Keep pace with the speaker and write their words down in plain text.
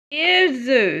Dear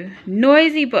Zoo,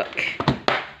 noisy book.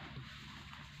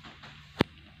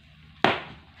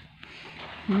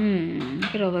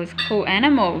 Look at all those cool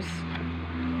animals.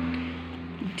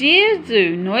 Dear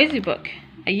Zoo, noisy book.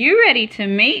 Are you ready to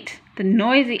meet the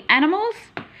noisy animals?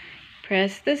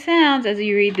 Press the sounds as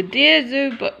you read the Dear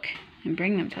Zoo book and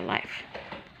bring them to life.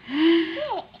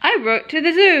 I wrote to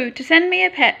the zoo to send me a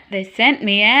pet. They sent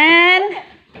me an...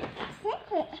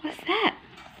 What's that?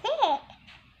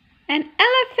 An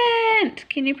elephant.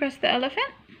 Can you press the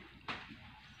elephant?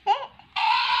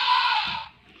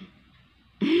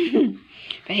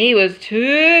 But he was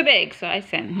too big, so I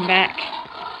sent him back.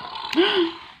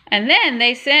 And then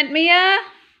they sent me a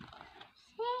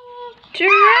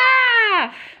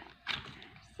giraffe.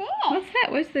 What's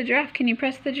that? Where's the giraffe? Can you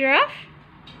press the giraffe?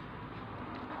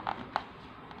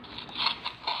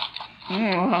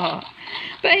 Oh.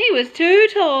 But he was too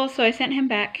tall, so I sent him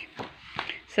back.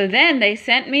 So then they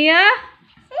sent me a...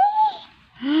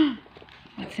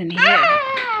 What's in here?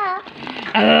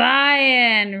 A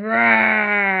lion.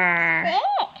 Roar.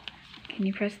 Can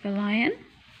you press the lion?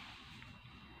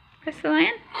 Press the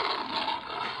lion.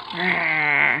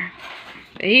 Roar.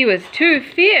 But he was too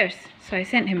fierce, so I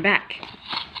sent him back.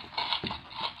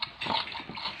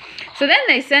 So then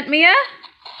they sent me a...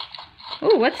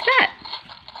 Oh, what's that?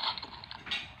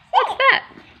 What's that?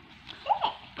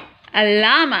 A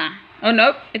llama. Oh,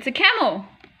 nope, it's a camel.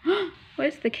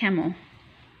 Where's the camel?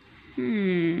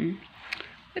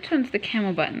 Which one's the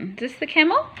camel button? Is this the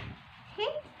camel?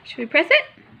 Should we press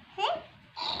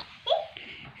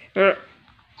it?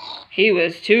 He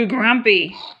was too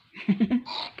grumpy.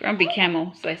 Grumpy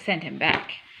camel, so I sent him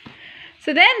back.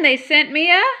 So then they sent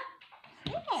me a...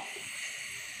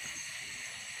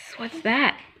 What's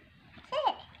that?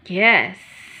 Yes,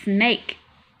 snake.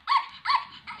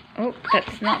 Oh,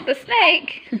 that's not the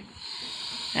snake.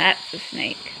 That's the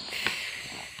snake.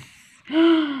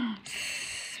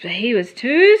 But he was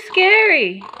too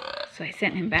scary, so I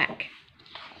sent him back.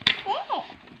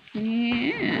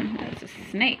 Yeah, that's a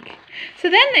snake. So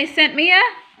then they sent me a...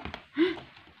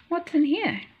 What's in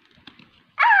here?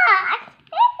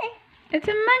 It's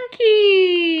a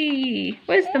monkey.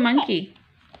 Where's the monkey?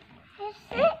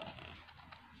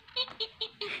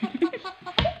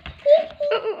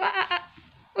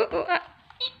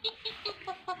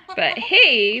 But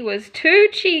he was too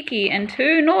cheeky and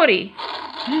too naughty.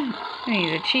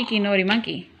 He's a cheeky, naughty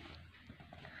monkey.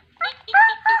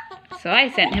 So I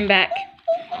sent him back.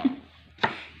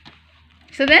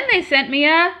 So then they sent me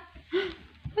a...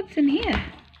 What's in here?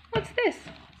 What's this?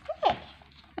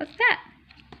 What's that?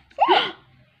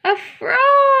 A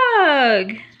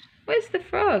frog! Where's the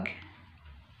frog?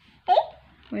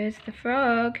 Where's the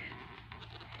frog?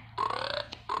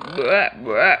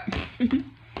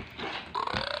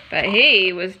 But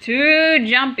he was too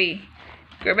jumpy.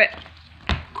 Grab it,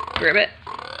 grab it,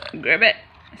 grab it.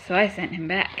 So I sent him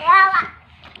back.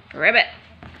 Grab it.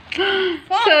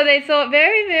 So they thought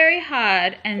very, very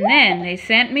hard, and then they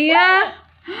sent me a...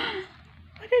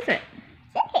 What is it?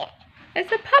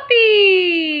 It's a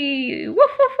puppy.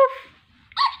 Woof, woof, woof.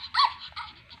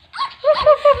 Woof,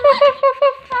 woof, woof, woof, woof,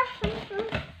 woof,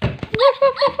 woof. Woof,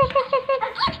 woof, woof, woof, woof,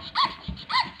 woof.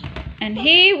 And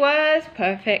he was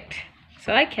perfect.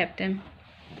 So I kept him.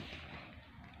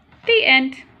 The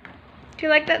end. Do you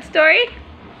like that story?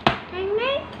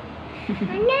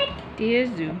 Dear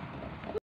Zoo.